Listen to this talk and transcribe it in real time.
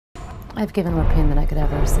I've given more pain than I could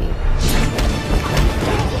ever receive.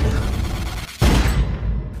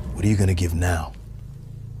 What are you gonna give now?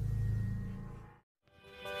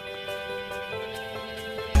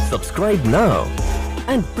 Subscribe now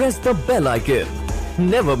and press the bell icon.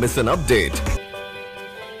 Never miss an update.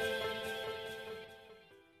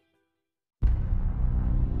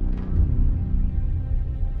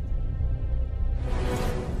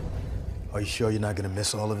 Are you sure you're not gonna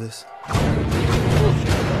miss all of this?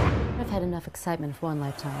 I've had enough excitement for one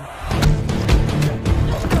lifetime.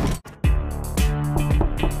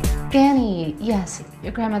 Danny, yes,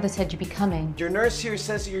 your grandmother said you'd be coming. Your nurse here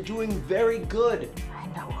says that you're doing very good. I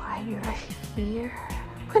know why you're here.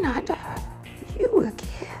 When I die, you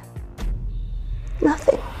again.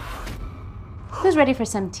 Nothing. Who's ready for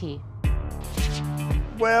some tea?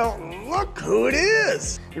 Well, look who it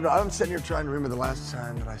is! You know, I'm sitting here trying to remember the last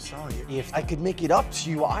time that I saw you. If I could make it up to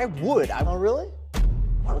you, I would. Oh, really?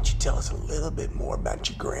 Why don't you tell us a little bit more about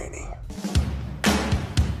your granny?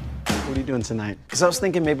 What are you doing tonight? Because I was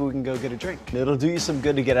thinking maybe we can go get a drink. It'll do you some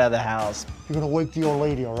good to get out of the house. You're gonna wake the old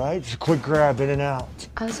lady, all right? Just a quick grab in and out.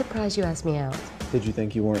 I was surprised you asked me out. Did you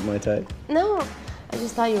think you weren't my type? No, I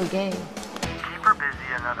just thought you were gay. Keep her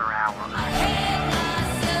busy another hour.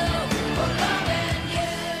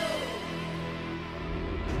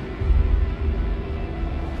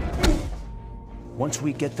 Once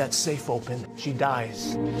we get that safe open, she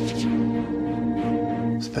dies.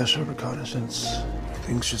 Special reconnaissance.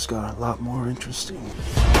 Things just got a lot more interesting.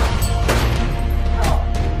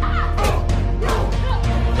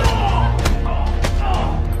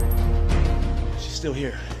 She's still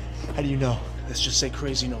here. How do you know? Let's just say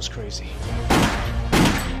crazy knows crazy.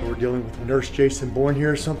 We're dealing with Nurse Jason Bourne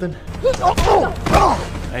here or something?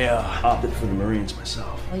 I opted for the Marines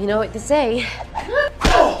myself. Well, you know what to say.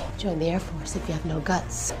 Join the Air Force if you have no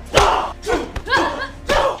guts.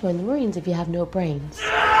 Join the Marines if you have no brains.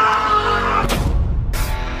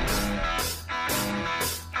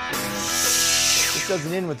 This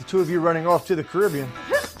doesn't end with the two of you running off to the Caribbean.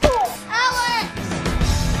 Alex!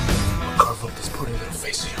 Carve up this pretty little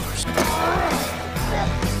face of yours.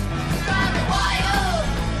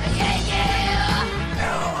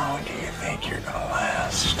 How long do you think you're gonna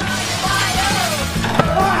last?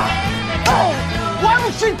 Why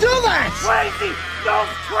would she do that? Crazy! Go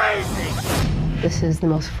crazy! This is the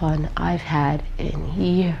most fun I've had in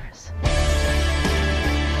years.